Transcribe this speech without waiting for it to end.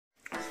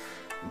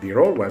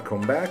Dear all,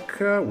 welcome back.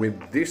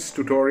 With this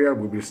tutorial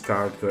we will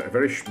start a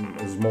very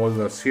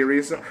small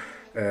series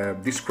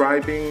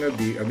describing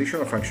the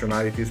additional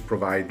functionalities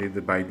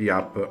provided by the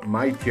app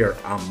Mightier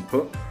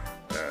Amp,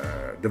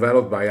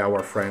 developed by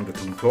our friend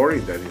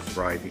Tuntori, that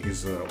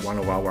is one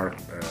of our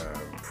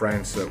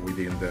friends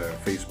within the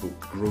Facebook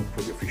group,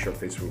 the official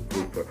Facebook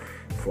group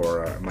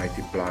for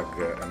Mighty Plug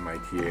and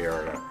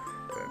Mightier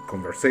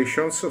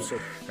conversations. So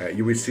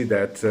you will see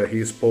that he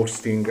is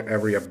posting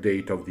every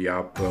update of the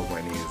app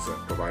when he is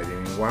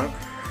providing one.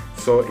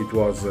 So it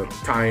was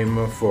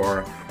time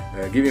for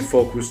giving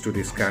focus to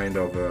this kind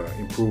of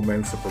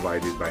improvements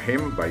provided by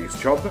him, by his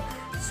job.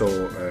 So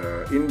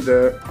in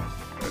the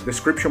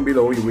description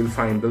below you will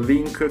find the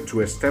link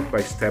to a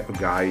step-by-step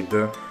guide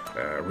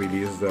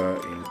released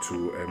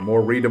into a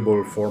more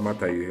readable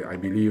format, I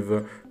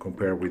believe,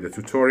 compared with the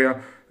tutorial.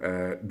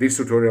 This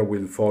tutorial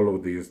will follow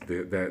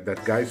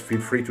that guide.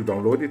 Feel free to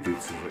download it.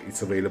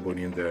 It's available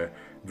in the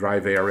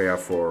drive area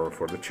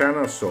for the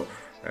channel, so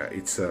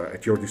it's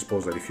at your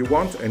disposal if you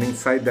want. And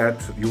inside that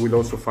you will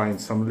also find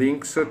some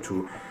links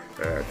to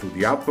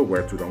the app,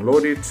 where to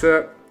download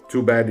it.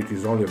 Too bad it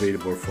is only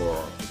available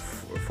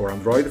for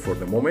Android for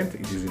the moment.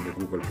 It is in the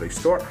Google Play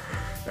Store.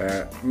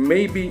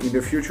 Maybe in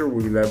the future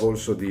we will have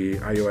also the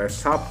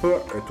iOS app.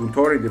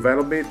 Tuntori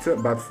developed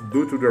it, but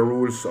due to the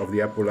rules of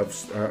the Apple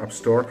App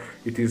Store,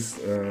 it is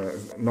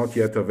not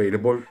yet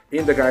available.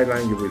 In the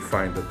guideline you will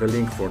find the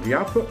link for the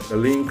app, a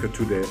link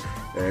to the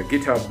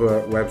GitHub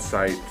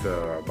website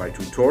by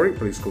Tuntori.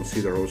 Please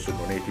consider also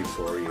donating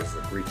for his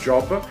great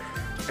job,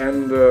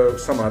 and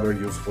some other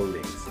useful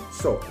links.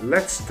 So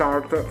let's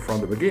start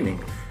from the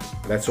beginning.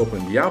 Let's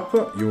open the app.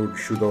 You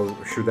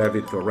should have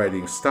it already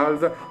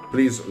installed.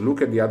 Please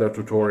look at the other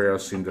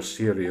tutorials in the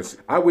series.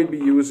 I will be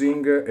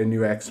using a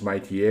NUX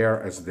Mightier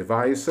as a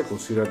device.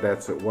 Consider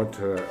that what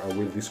I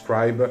will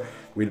describe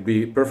will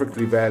be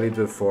perfectly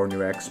valid for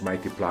NUX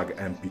Mighty Plug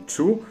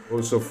MP2,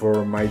 also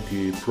for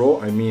Mighty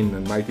Pro. I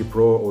mean, Mighty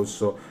Pro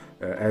also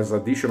has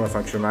additional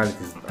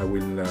functionalities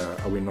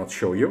I will not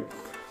show you,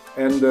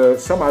 and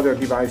some other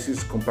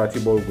devices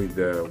compatible with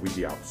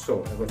the app.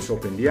 So let's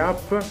open the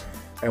app.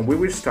 And we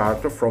will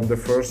start from the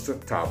first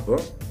tab.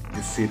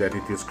 You see that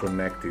it is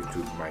connected to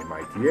my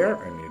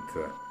Mightier, and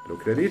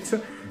look at it.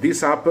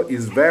 This app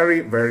is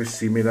very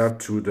similar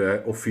to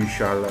the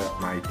official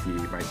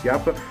Mighty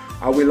app.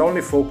 I will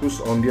only focus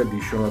on the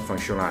additional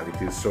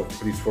functionalities, so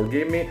please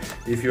forgive me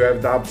if you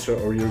have doubts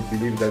or you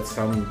believe that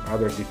some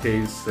other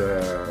details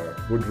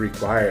would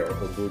require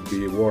or would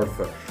be worth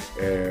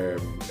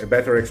a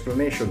better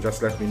explanation.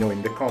 Just let me know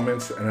in the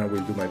comments and I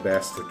will do my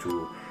best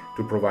to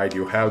provide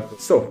you help.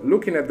 So,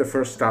 looking at the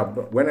first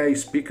tab, when I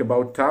speak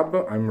about tab,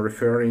 I'm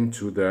referring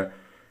to the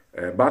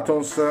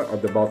buttons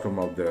at the bottom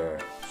of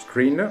the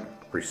screen: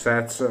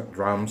 presets,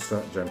 drums,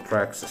 jam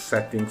tracks,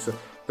 settings.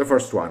 The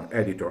first one,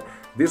 editor.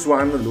 This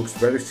one looks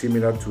very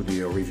similar to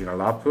the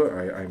original app.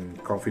 I'm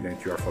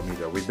confident you are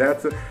familiar with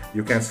that.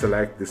 You can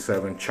select the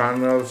 7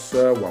 channels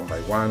one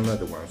by one,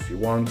 the ones you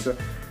want.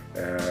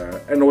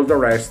 And all the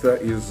rest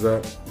is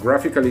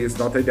graphically is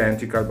not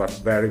identical, but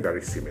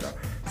very similar.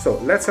 So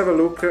let's have a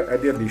look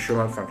at the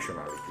additional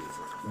functionalities.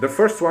 The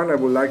first one I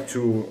would like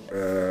to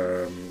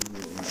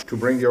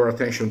bring your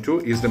attention to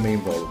is the main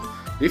volume.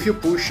 If you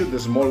push the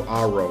small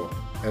arrow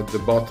at the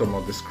bottom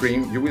of the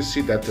screen, you will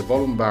see that the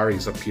volume bar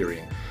is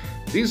appearing.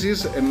 This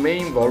is a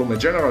main volume, a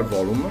general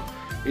volume.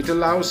 It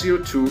allows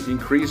you to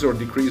increase or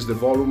decrease the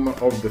volume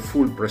of the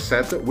full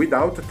preset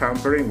without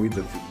tampering with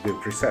the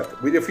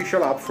preset. With the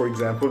official app, for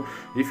example,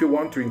 if you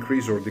want to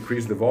increase or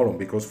decrease the volume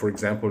because, for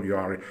example, you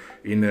are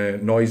in a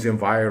noisy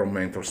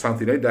environment or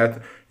something like that,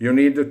 you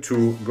need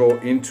to go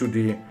into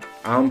the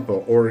amp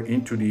or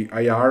into the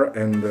IR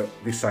and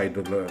decide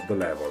the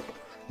level.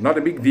 Not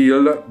a big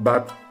deal,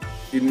 but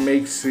it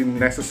makes it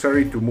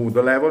necessary to move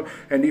the level.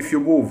 And if you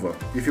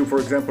for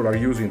example are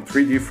using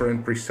 3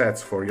 different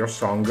presets for your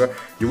song,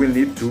 you will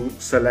need to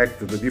select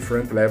the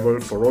different level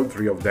for all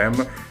 3 of them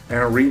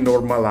and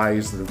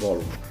renormalize the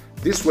volume.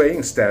 This way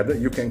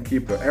instead you can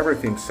keep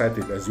everything set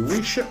it as you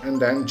wish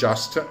and then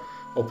just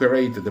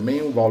operate the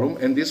main volume,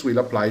 and this will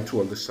apply to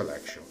all the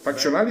selection.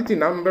 Functionality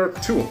number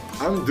 2,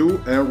 undo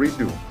and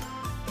redo.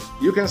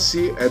 You can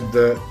see at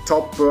the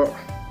top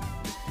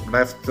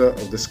left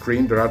of the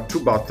screen there are 2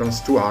 buttons,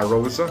 2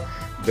 arrows.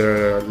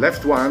 The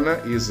left one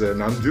is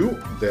an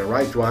undo, the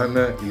right one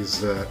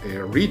is a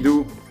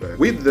redo.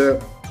 With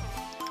the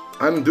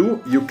undo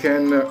you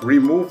can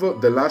remove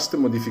the last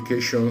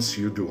modifications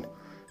you do.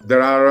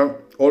 There are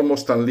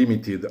almost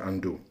unlimited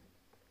undo,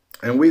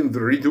 and with the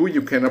redo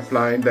you can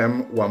apply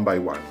them one by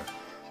one,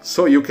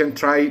 so you can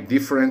try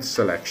different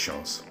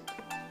selections.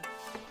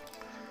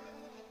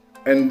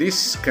 And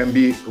this can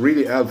be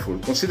really helpful.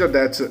 Consider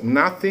that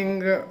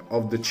nothing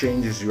of the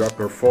changes you are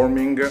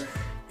performing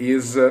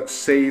is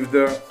saved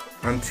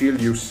until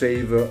you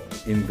save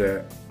in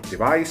the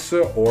device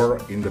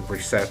or in the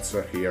presets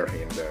here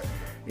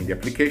in the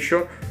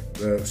application.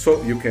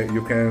 So you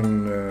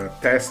can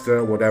test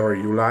whatever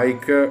you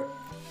like.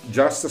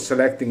 Just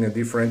selecting a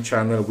different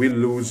channel will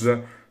lose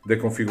the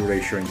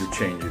configuration you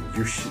change it.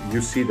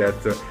 You see that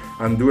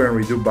undo and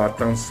redo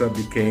buttons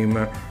became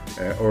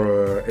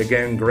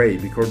again gray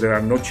because there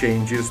are no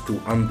changes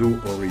to undo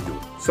or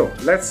redo. So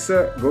let's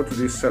go to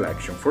this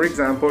selection. For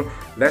example,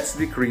 let's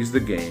decrease the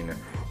gain.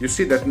 You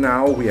see that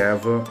now we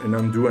have an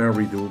undo and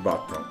redo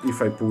button.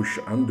 If I push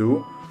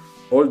undo,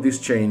 all these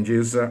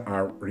changes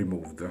are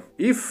removed.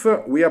 If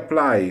we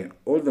apply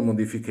all the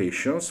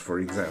modifications, for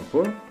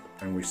example,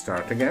 and we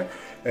start again,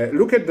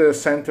 look at the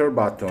center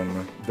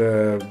button,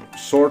 the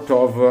sort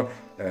of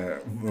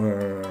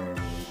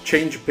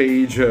change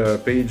page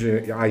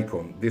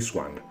icon, this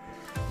one.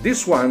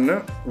 This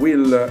one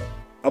will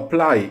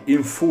apply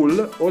in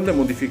full all the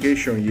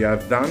modification you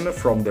have done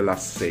from the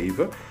last save,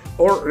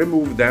 or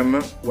remove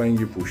them when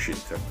you push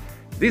it.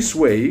 This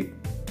way,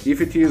 if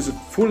it is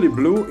fully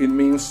blue, it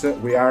means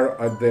we are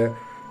at the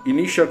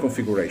initial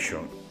configuration.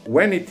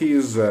 When it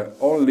is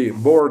only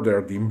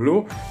bordered in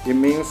blue, it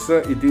means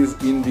it is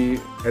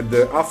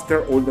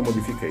after all the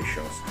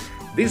modifications.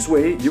 This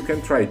way you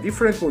can try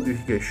different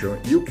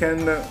modifications. You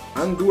can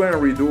undo and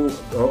redo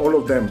all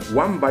of them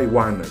one by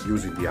one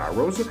using the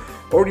arrows,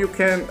 or you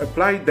can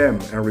apply them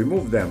and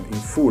remove them in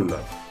full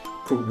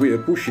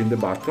pushing the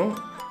button,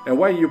 and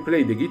while you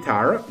play the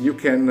guitar you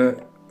can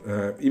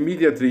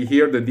immediately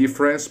hear the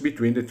difference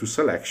between the two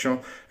selections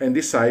and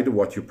decide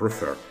what you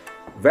prefer.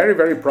 Very,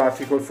 very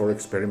practical for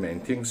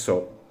experimenting,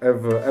 so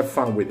have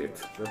fun with it.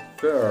 The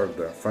third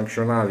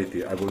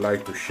functionality I would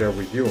like to share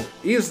with you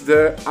is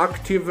the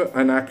active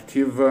and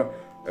active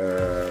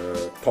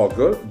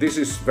toggle. This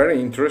is very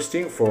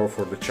interesting for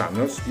the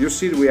channels. You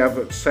see we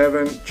have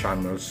 7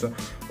 channels.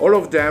 All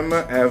of them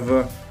have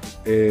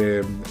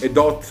a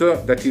dot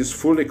that is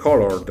fully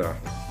colored,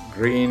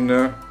 green,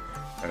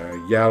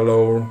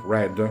 yellow,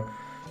 red.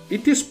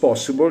 It is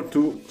possible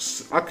to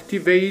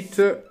activate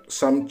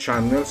some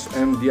channels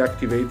and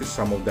deactivate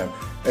some of them.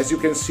 As you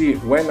can see,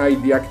 when I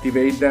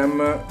deactivate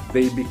them,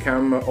 they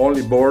become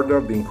only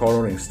bordered in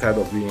color instead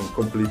of being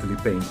completely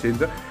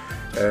painted,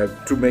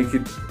 to make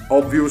it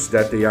obvious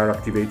that they are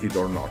activated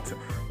or not.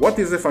 What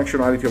is the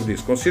functionality of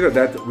this? Consider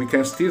that we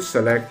can still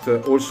select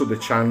also the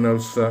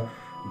channels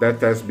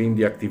that has been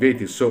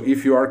deactivated. So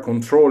if you are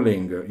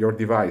controlling your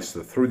device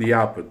through the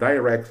app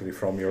directly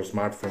from your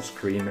smartphone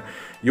screen,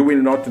 you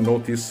will not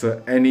notice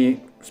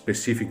any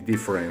specific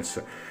difference.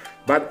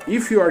 But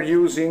if you are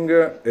using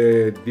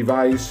a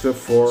device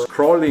for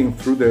scrolling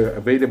through the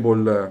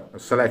available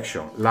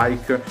selection,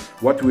 like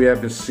what we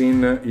have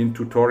seen in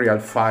tutorial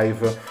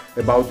 5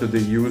 about the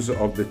use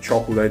of the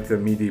chocolate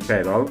MIDI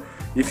pedal,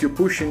 if you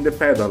push in the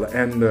pedal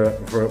and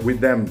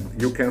with them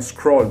you can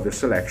scroll the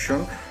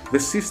selection, the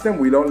system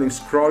will only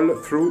scroll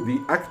through the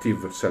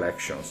active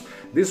selections.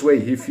 This way,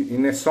 if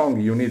in a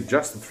song you need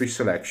just 3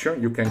 selections,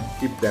 you can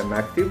keep them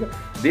active,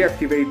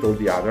 deactivate all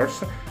the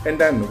others, and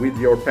then with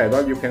your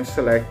pedal you can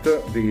select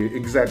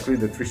exactly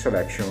the 3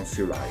 selections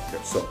you like.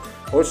 So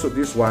also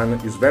this one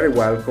is very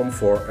welcome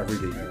for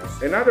everyday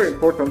use. Another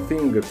important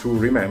thing to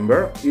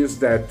remember is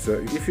that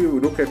if you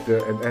look at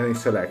any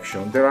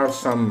selection, there are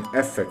some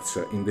effects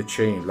in the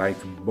chain, like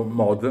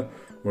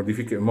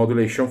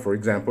modulation, for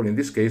example, in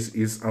this case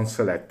is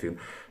unselected.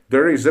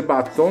 There is a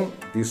button,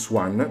 this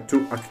one,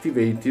 to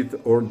activate it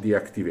or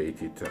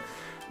deactivate it.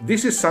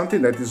 This is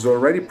something that is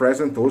already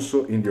present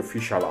also in the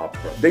official app.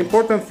 The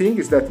important thing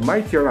is that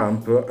Mightier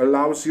Amp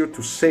allows you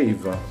to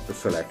save the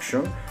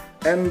selection,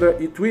 and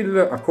it will,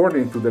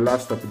 according to the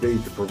last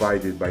update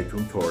provided by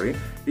Tuntori,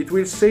 it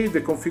will save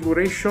the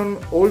configuration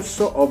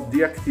also of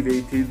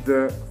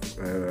deactivated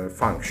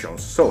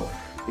functions. So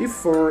if,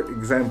 for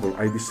example,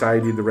 I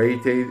decided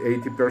rate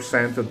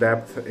 80%,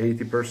 depth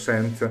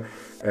 80%,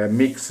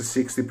 mix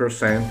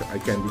 60%, I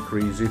can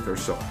decrease it or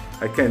so.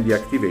 I can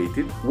deactivate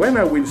it. When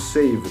I will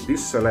save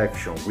this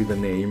selection with a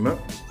name,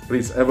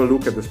 please have a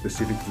look at the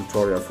specific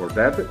tutorial for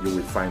that. You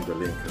will find the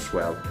link as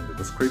well in the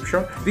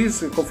description.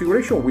 This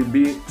configuration will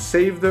be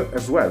saved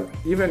as well,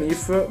 even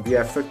if the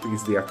effect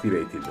is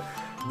deactivated.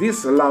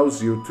 This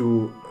allows you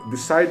to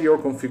decide your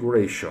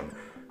configuration.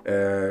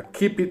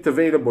 Keep it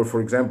available, for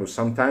example,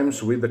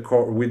 sometimes with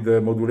the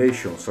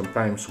modulation,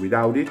 sometimes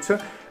without it,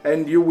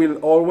 and you will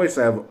always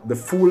have the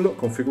full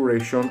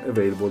configuration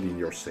available in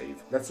your save.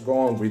 Let's go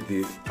on with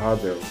the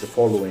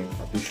following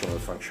additional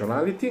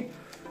functionality.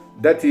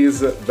 That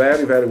is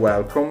very, very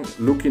welcome.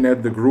 Looking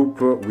at the group,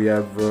 we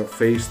have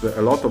faced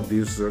a lot of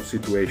these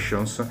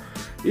situations.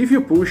 If you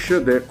push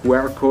the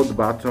QR code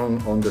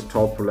button on the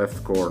top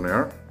left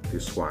corner,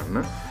 this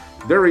one,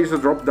 there is a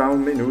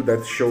drop-down menu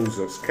that shows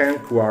Scan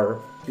QR,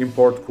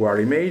 Import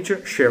QR Image,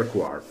 Share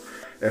QR.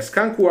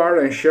 Scan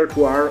QR and Share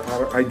QR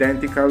are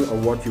identical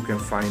of what you can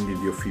find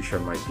in the official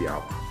Mighty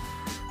app.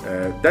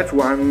 That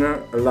one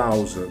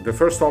allows, the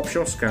first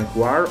option, Scan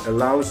QR,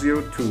 allows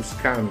you to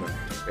scan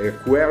a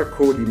QR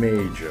code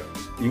image,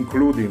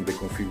 including the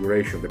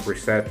configuration, the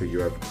preset you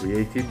have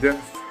created,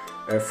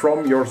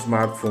 from your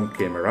smartphone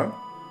camera,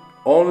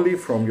 only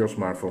from your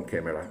smartphone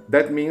camera.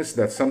 That means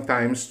that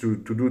sometimes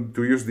to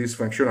use this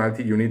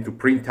functionality you need to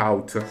print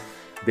out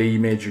the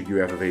image you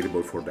have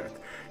available for that.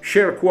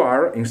 Share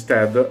QR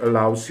instead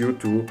allows you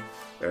to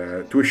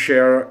To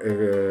share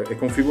a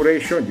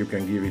configuration, you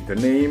can give it a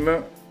name,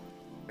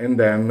 and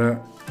then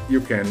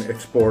you can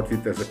export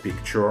it as a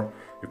picture.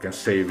 You can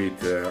save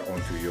it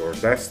onto your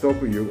desktop,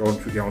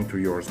 onto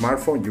your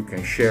smartphone. You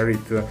can share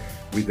it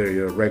with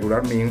the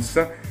regular means,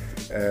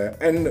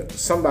 and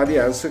somebody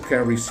else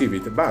can receive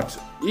it. But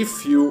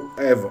if you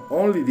have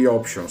only the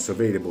options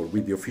available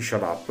with the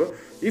official app,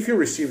 if you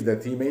receive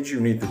that image, you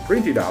need to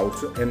print it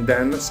out and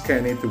then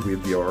scan it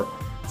with your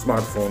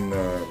smartphone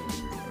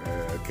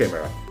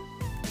camera.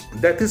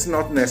 That is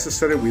not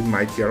necessary with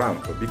Mightier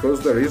Amp,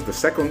 because there is the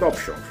second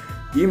option,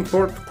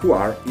 import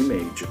QR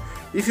image.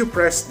 If you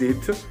press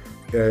it,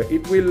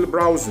 it will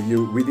browse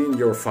you within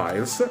your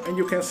files, and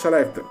you can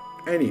select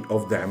any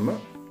of them.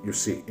 You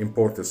see,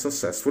 imported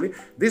successfully.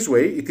 This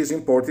way it is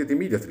imported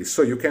immediately,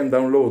 so you can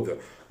download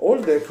all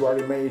the QR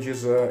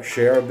images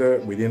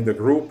shared within the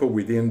group,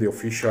 within the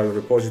official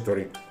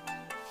repository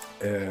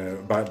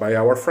by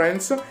our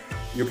friends.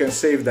 You can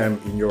save them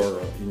in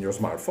your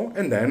smartphone,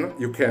 and then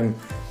you can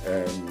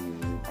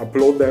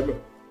upload them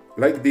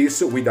like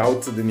this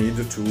without the need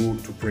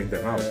to print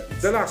them out.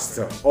 The last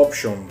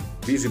option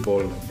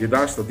visible, the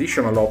last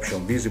additional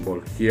option visible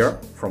here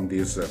from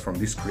this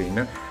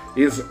screen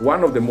is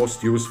one of the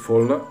most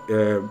useful.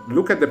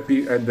 Look at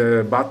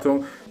the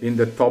button in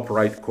the top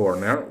right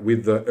corner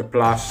with a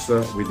plus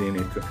within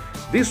it.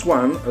 This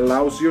one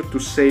allows you to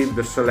save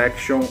the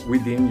selection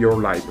within your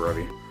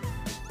library.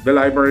 The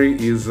library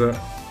is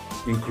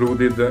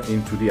included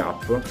into the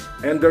app,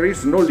 and there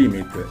is no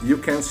limit. You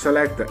can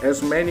select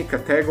as many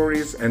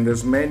categories and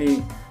as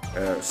many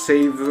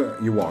save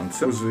you want.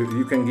 So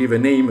you can give a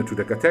name to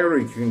the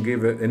category, you can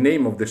give a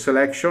name of the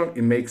selection.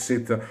 It makes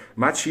it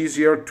much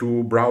easier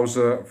to browse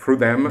through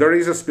them. There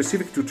is a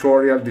specific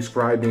tutorial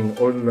describing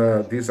all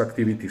these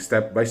activities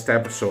step by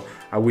step, so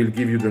I will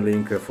give you the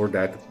link for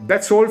that.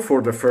 That's all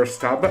for the first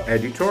tab,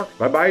 editor.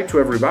 Bye bye to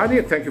everybody,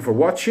 thank you for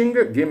watching.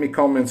 Give me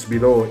comments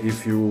below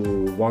if you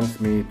want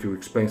me to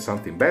explain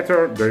something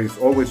better. There is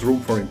always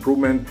room for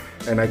improvement,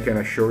 and I can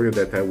assure you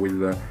that I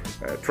will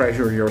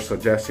treasure your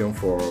suggestion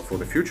for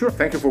the future.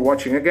 Thank you for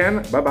watching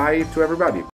again. Bye bye to everybody.